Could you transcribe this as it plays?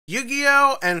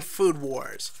Yu-Gi-Oh! And Food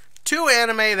Wars. Two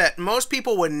anime that most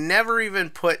people would never even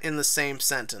put in the same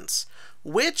sentence.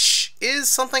 Which is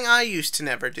something I used to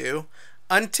never do.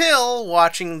 Until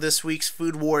watching this week's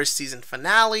Food Wars season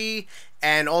finale,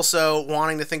 and also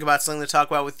wanting to think about something to talk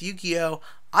about with Yu-Gi-Oh!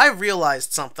 I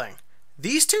realized something.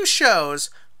 These two shows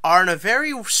are in a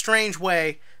very strange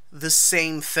way the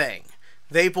same thing.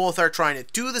 They both are trying to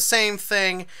do the same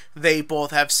thing, they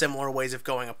both have similar ways of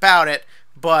going about it,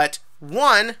 but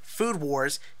one, Food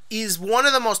Wars, is one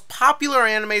of the most popular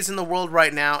animes in the world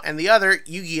right now, and the other,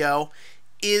 Yu-Gi-Oh!,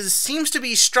 seems to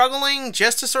be struggling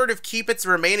just to sort of keep its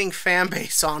remaining fan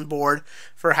base on board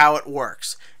for how it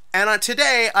works. And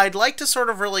today, I'd like to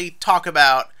sort of really talk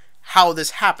about how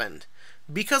this happened.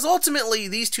 Because ultimately,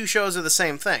 these two shows are the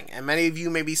same thing. And many of you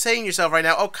may be saying to yourself right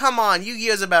now, oh, come on,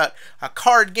 Yu-Gi-Oh! Is about a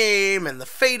card game and the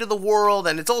fate of the world,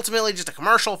 and it's ultimately just a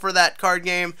commercial for that card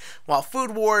game, while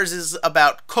Food Wars is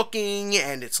about cooking,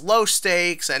 and it's low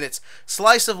stakes, and it's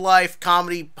slice of life,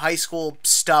 comedy, high school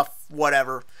stuff,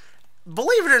 whatever.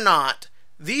 Believe it or not,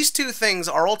 these two things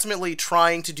are ultimately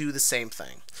trying to do the same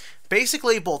thing.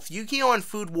 Basically, both Yu-Gi-Oh! And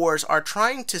Food Wars are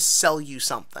trying to sell you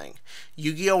something.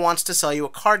 Yu-Gi-Oh! Wants to sell you a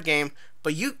card game,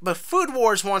 but Food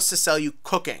Wars wants to sell you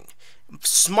cooking.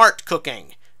 Smart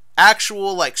cooking.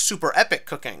 Actual, like, super epic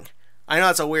cooking. I know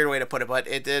that's a weird way to put it, but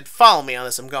it did follow me on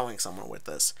this. I'm going somewhere with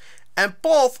this. And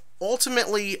both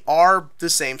ultimately are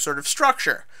the same sort of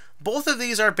structure. Both of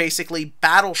these are basically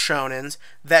battle shonens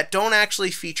that don't actually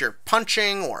feature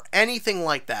punching or anything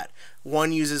like that.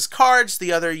 One uses cards,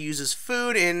 the other uses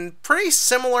food in pretty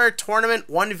similar tournament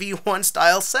 1v1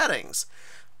 style settings.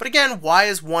 But again, why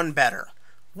is one better?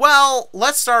 Well,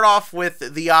 let's start off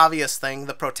with the obvious thing,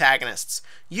 the protagonists.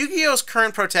 Yu-Gi-Oh's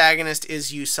current protagonist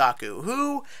is Yusaku,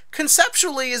 who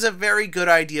conceptually is a very good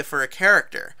idea for a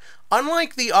character.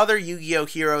 Unlike the other Yu-Gi-Oh!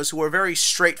 Heroes who are very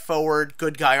straightforward,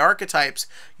 good guy archetypes,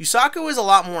 Yusaku is a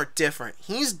lot more different.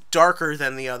 He's darker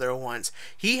than the other ones.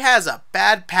 He has a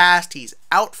bad past, he's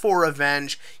out for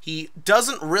revenge, he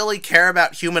doesn't really care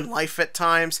about human life at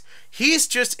times, he's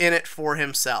just in it for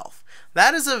himself.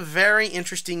 That is a very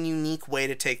interesting, unique way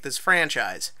to take this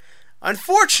franchise.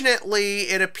 Unfortunately,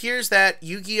 it appears that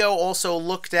Yu-Gi-Oh! Also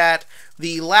looked at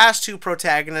the last two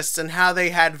protagonists and how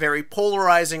they had very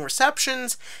polarizing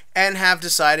receptions, and have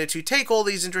decided to take all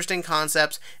these interesting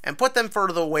concepts and put them further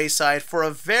to the wayside for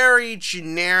a very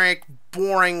generic,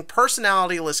 boring,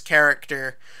 personality-less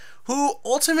character who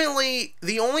ultimately,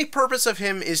 the only purpose of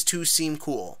him is to seem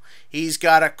cool. He's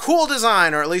got a cool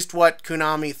design, or at least what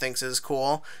Konami thinks is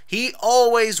cool. He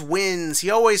always wins.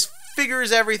 He always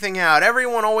figures everything out.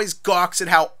 Everyone always gawks at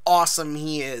how awesome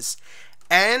he is.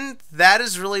 And that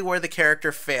is really where the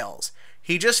character fails.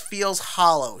 He just feels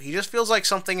hollow. He just feels like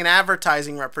something an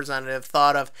advertising representative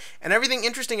thought of, and everything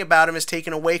interesting about him is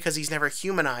taken away because he's never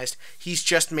humanized. He's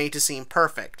just made to seem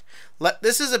perfect.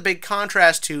 This is a big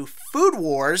contrast to Food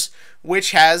Wars,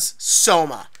 which has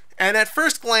Soma. And at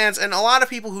first glance, and a lot of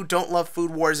people who don't love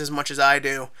Food Wars as much as I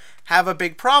do, have a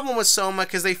big problem with Soma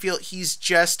because they feel he's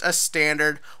just a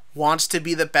standard, wants to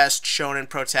be the best shonen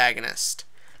protagonist.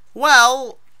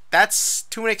 Well, that's,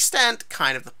 to an extent,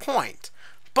 kind of the point.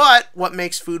 But what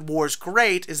makes Food Wars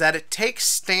great is that it takes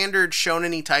standard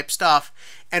shonen-y type stuff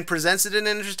and presents it in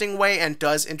an interesting way and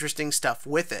does interesting stuff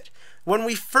with it. When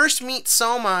we first meet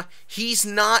Soma, he's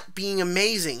not being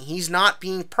amazing. He's not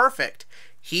being perfect.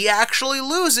 He actually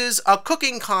loses a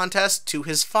cooking contest to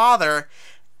his father,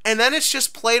 and then it's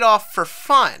just played off for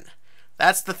fun.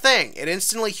 That's the thing. It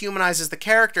instantly humanizes the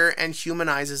character and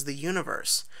humanizes the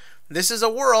universe. This is a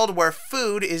world where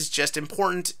food is just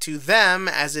important to them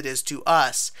as it is to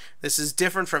us. This is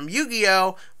different from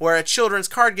Yu-Gi-Oh!, where a children's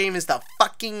card game is the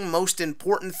fucking most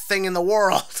important thing in the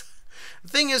world. The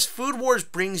thing is, Food Wars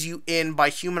brings you in by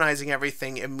humanizing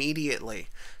everything immediately.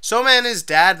 Soma and his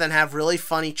dad then have really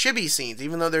funny chibi scenes,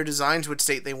 even though their designs would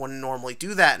state they wouldn't normally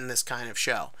do that in this kind of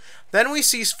show. Then we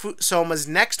see Soma's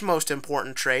next most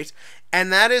important trait,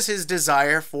 and that is his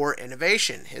desire for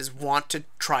innovation, his want to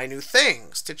try new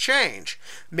things, to change.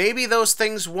 Maybe those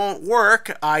things won't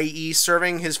work, i.e.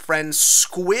 serving his friend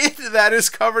squid that is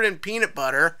covered in peanut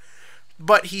butter,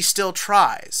 but he still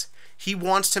tries. He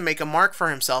wants to make a mark for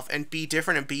himself and be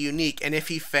different and be unique, and if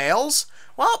he fails,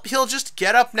 well, he'll just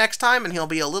get up next time and he'll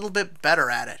be a little bit better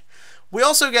at it. We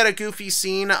also get a goofy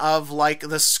scene of, like,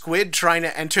 the squid trying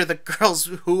to enter the girl's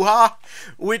hoo-ha,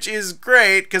 which is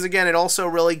great, because, again, it also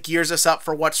really gears us up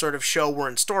for what sort of show we're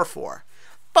in store for.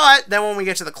 But then when we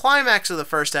get to the climax of the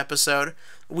first episode,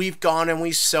 we've gone and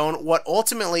we've shown what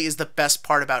ultimately is the best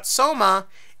part about Soma,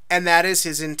 and that is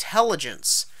his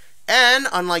intelligence. And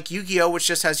unlike Yu-Gi-Oh!, which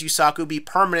just has Yusaku be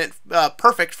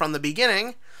perfect from the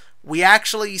beginning, we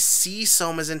actually see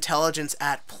Soma's intelligence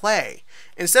at play.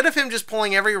 Instead of him just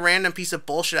pulling every random piece of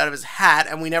bullshit out of his hat,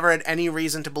 and we never had any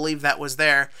reason to believe that was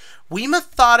there, we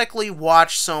methodically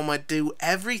watch Soma do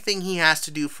everything he has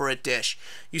to do for a dish.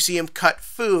 You see him cut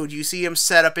food, you see him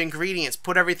set up ingredients,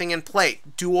 put everything in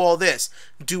plate, do all this,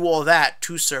 do all that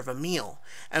to serve a meal.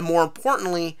 And more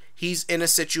importantly, he's in a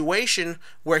situation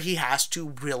where he has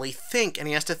to really think, and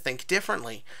he has to think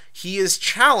differently. He is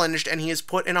challenged, and he is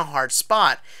put in a hard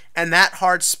spot. And that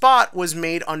hard spot was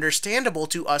made understandable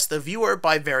to us, the viewer,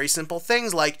 by very simple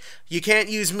things like, you can't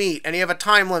use meat, and you have a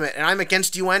time limit, and I'm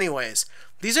against you anyways.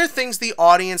 These are things the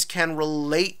audience can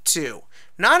relate to.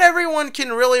 Not everyone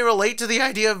can really relate to the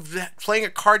idea of playing a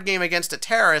card game against a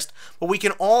terrorist, but we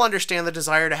can all understand the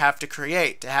desire to have to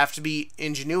create, to have to be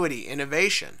ingenuity,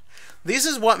 innovation. This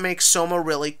is what makes Soma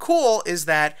really cool, is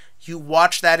that you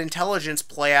watch that intelligence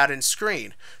play out in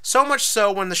screen. So much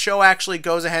so when the show actually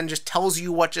goes ahead and just tells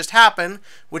you what just happened,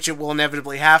 which it will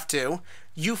inevitably have to,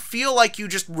 you feel like you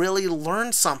just really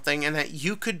learned something and that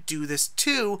you could do this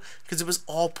too because it was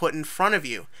all put in front of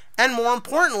you. And more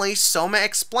importantly, Soma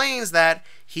explains that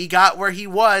he got where he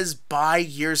was by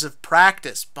years of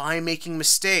practice, by making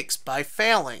mistakes, by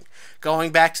failing.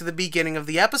 Going back to the beginning of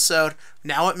the episode,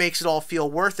 now it makes it all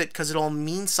feel worth it because it all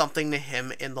means something to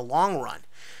him in the long run.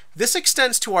 This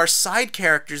extends to our side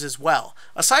characters as well.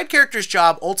 A side character's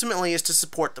job ultimately is to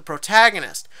support the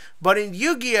protagonist. But in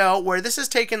Yu-Gi-Oh!, where this has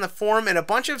taken the form in a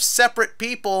bunch of separate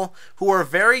people who are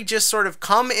very just sort of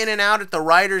come in and out at the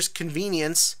writer's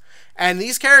convenience, and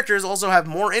these characters also have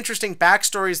more interesting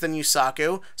backstories than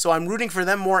Yusaku, so I'm rooting for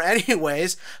them more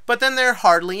anyways, but then they're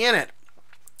hardly in it.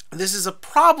 This is a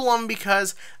problem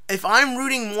because if I'm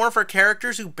rooting more for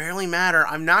characters who barely matter,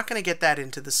 I'm not going to get that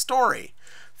into the story.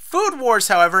 Food Wars,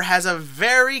 however, has a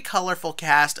very colorful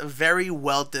cast of very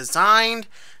well-designed,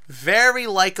 very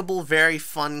likable, very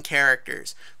fun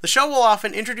characters. The show will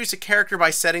often introduce a character by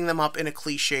setting them up in a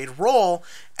cliched role,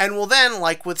 and will then,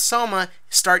 like with Soma,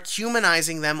 start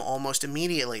humanizing them almost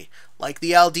immediately. Like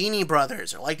the Aldini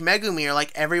brothers, or like Megumi, or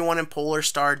like everyone in Polar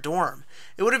Star Dorm.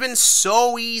 It would have been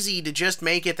so easy to just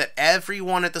make it that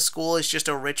everyone at the school is just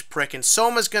a rich prick, and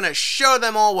Soma's gonna show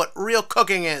them all what real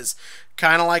cooking is.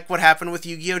 Kind of like what happened with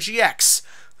Yu-Gi-Oh! GX.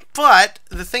 But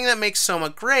the thing that makes Soma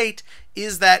great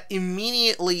is that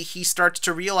immediately he starts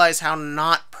to realize how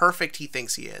not perfect he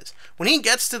thinks he is. When he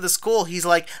gets to the school, he's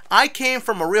like, I came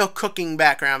from a real cooking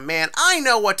background, man. I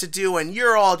know what to do, and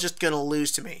you're all just gonna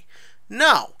lose to me.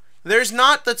 No. There's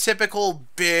not the typical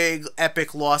big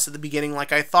epic loss at the beginning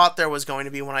like I thought there was going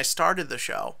to be when I started the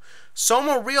show.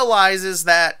 Soma realizes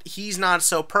that he's not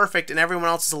so perfect and everyone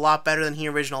else is a lot better than he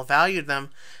originally valued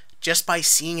them just by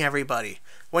seeing everybody.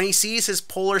 When he sees his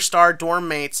Polar Star dorm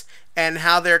mates and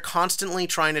how they're constantly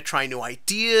trying to try new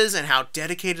ideas and how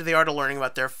dedicated they are to learning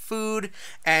about their food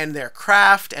and their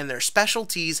craft and their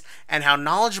specialties and how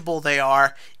knowledgeable they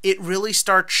are, it really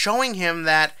starts showing him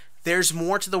that there's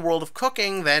more to the world of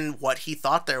cooking than what he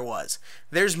thought there was.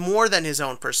 There's more than his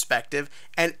own perspective,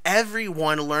 and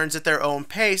everyone learns at their own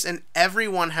pace, and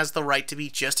everyone has the right to be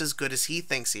just as good as he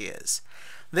thinks he is.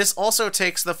 This also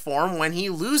takes the form when he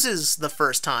loses the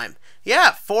first time.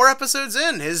 Yeah, 4 episodes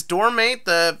in, his dorm mate,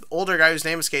 the older guy whose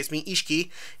name escapes me,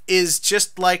 Ishiki, is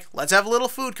just like, let's have a little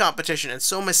food competition, and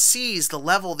Soma sees the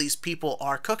level these people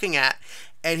are cooking at,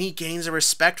 and he gains a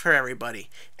respect for everybody.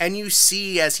 And you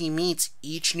see, as he meets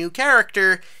each new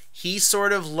character, he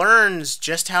sort of learns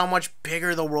just how much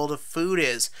bigger the world of food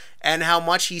is, and how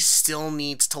much he still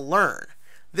needs to learn.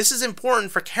 This is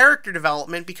important for character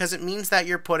development because it means that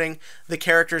you're putting the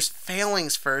character's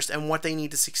failings first and what they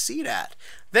need to succeed at.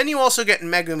 Then you also get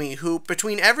Megumi, who,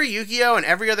 between every Yugioh and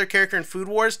every other character in Food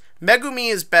Wars, Megumi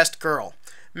is best girl.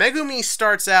 Megumi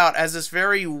starts out as this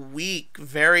very weak,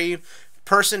 very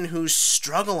person who's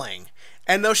struggling.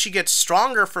 And though she gets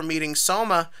stronger from meeting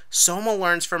Soma, Soma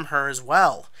learns from her as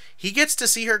well. He gets to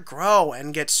see her grow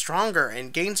and get stronger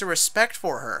and gains a respect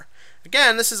for her.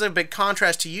 Again, this is a big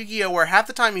contrast to Yu-Gi-Oh! Where half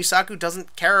the time Yusaku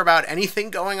doesn't care about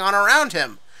anything going on around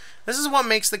him. This is what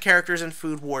makes the characters in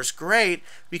Food Wars great,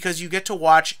 because you get to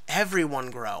watch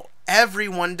everyone grow.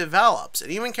 Everyone develops,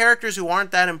 and even characters who aren't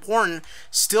that important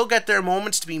still get their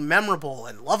moments to be memorable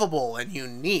and lovable and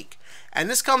unique. And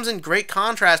this comes in great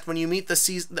contrast when you meet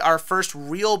our first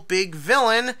real big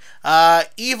villain,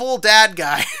 evil dad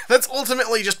guy. That's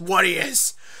ultimately just what he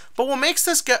is. But what makes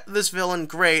this villain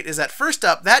great is that, first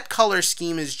up, that color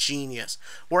scheme is genius.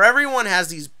 Where everyone has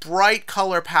these bright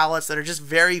color palettes that are just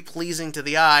very pleasing to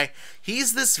the eye,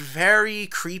 he's this very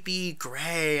creepy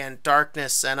gray and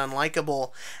darkness and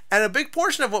unlikable. And a big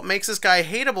portion of what makes this guy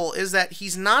hateable is that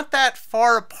he's not that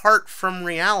far apart from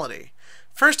reality.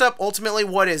 First up, ultimately,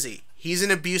 what is he? He's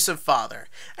an abusive father.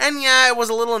 And yeah, it was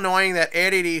a little annoying that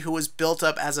Eriri, who was built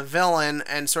up as a villain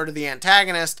and sort of the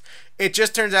antagonist, it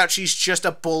just turns out she's just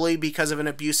a bully because of an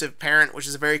abusive parent, which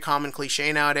is a very common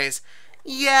cliche nowadays.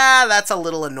 Yeah, that's a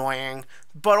little annoying.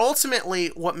 But ultimately,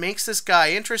 what makes this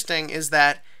guy interesting is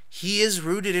that he is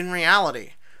rooted in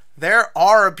reality. There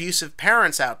are abusive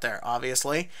parents out there,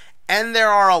 obviously, and there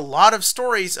are a lot of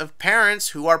stories of parents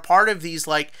who are part of these,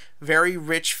 like, very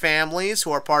rich families,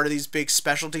 who are part of these big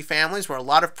specialty families where a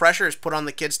lot of pressure is put on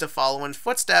the kids to follow in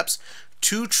footsteps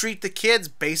to treat the kids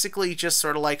basically just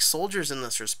sort of like soldiers in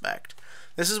this respect.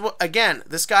 This is what, again,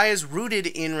 this guy is rooted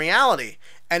in reality.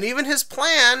 And even his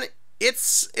plan,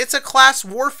 it's a class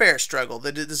warfare struggle,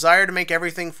 the desire to make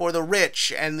everything for the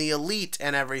rich and the elite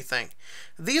and everything.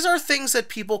 These are things that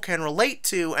people can relate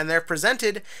to, and they're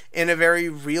presented in a very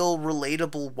real,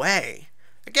 relatable way.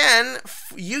 Again,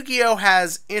 Yu-Gi-Oh!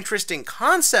 Has interesting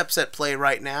concepts at play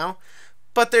right now,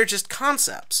 but they're just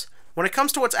concepts. When it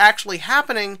comes to what's actually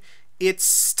happening, it's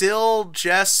still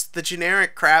just the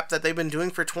generic crap that they've been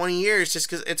doing for 20 years just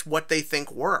because it's what they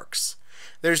think works.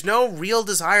 There's no real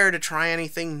desire to try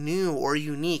anything new or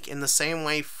unique in the same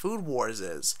way Food Wars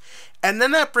is. And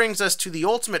then that brings us to the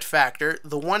ultimate factor,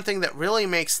 the one thing that really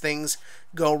makes things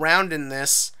go round in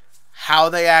this, how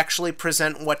they actually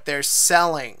present what they're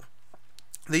selling.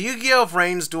 The Yu-Gi-Oh!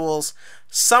 Vrains duels,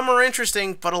 some are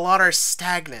interesting, but a lot are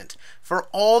stagnant, for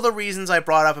all the reasons I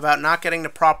brought up about not getting to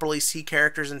properly see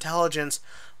characters' intelligence,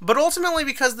 but ultimately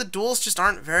because the duels just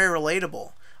aren't very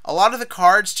relatable. A lot of the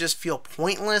cards just feel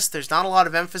pointless, there's not a lot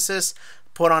of emphasis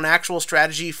put on actual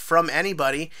strategy from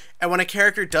anybody, and when a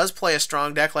character does play a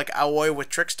strong deck like Aoi with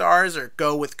Trick Stars or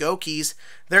Go with Go Keys,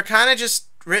 they're kind of just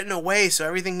written away so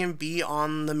everything can be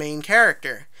on the main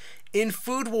character. In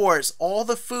Food Wars, all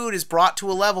the food is brought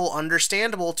to a level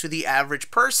understandable to the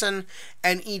average person,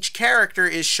 and each character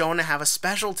is shown to have a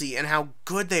specialty and how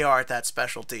good they are at that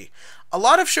specialty. A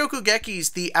lot of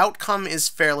Shokugekis, the outcome is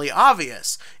fairly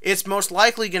obvious. It's most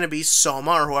likely going to be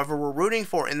Soma, or whoever we're rooting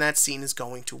for in that scene is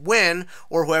going to win,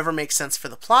 or whoever makes sense for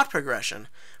the plot progression.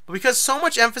 But because so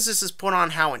much emphasis is put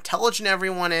on how intelligent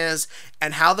everyone is,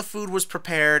 and how the food was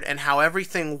prepared, and how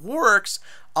everything works,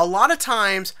 a lot of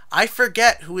times I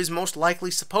forget who is most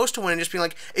likely supposed to win and just being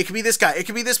like, it could be this guy, it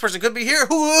could be this person, it could be here,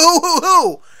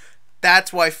 who.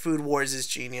 That's why Food Wars is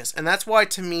genius. And that's why,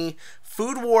 to me,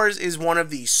 Food Wars is one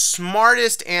of the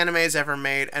smartest animes ever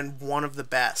made and one of the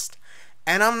best.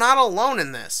 And I'm not alone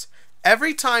in this.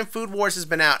 Every time Food Wars has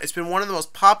been out, it's been one of the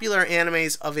most popular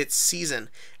animes of its season.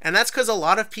 And that's because a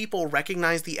lot of people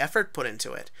recognize the effort put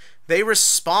into it. They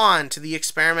respond to the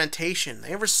experimentation.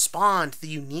 They respond to the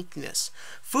uniqueness.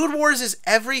 Food Wars is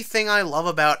everything I love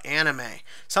about anime.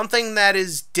 Something that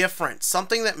is different.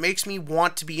 Something that makes me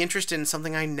want to be interested in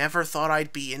something I never thought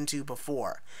I'd be into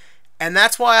before. And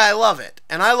that's why I love it.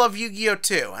 And I love Yu-Gi-Oh!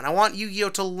 Too. And I want Yu-Gi-Oh!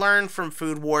 To learn from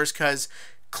Food Wars because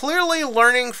clearly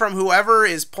learning from whoever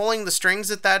is pulling the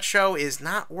strings at that show is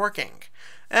not working.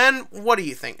 And what do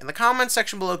you think? In the comments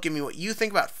section below, give me what you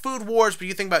think about Food Wars, what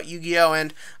you think about Yu-Gi-Oh!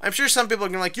 And I'm sure some people are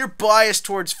going to be like, you're biased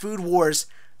towards Food Wars.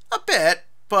 A bit,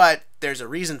 but there's a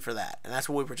reason for that. And that's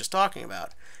what we were just talking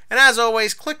about. And as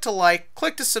always, click to like,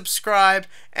 click to subscribe,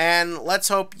 and let's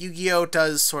hope Yu-Gi-Oh!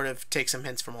 Does sort of take some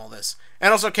hints from all this.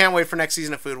 And also can't wait for next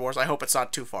season of Food Wars. I hope it's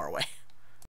not too far away.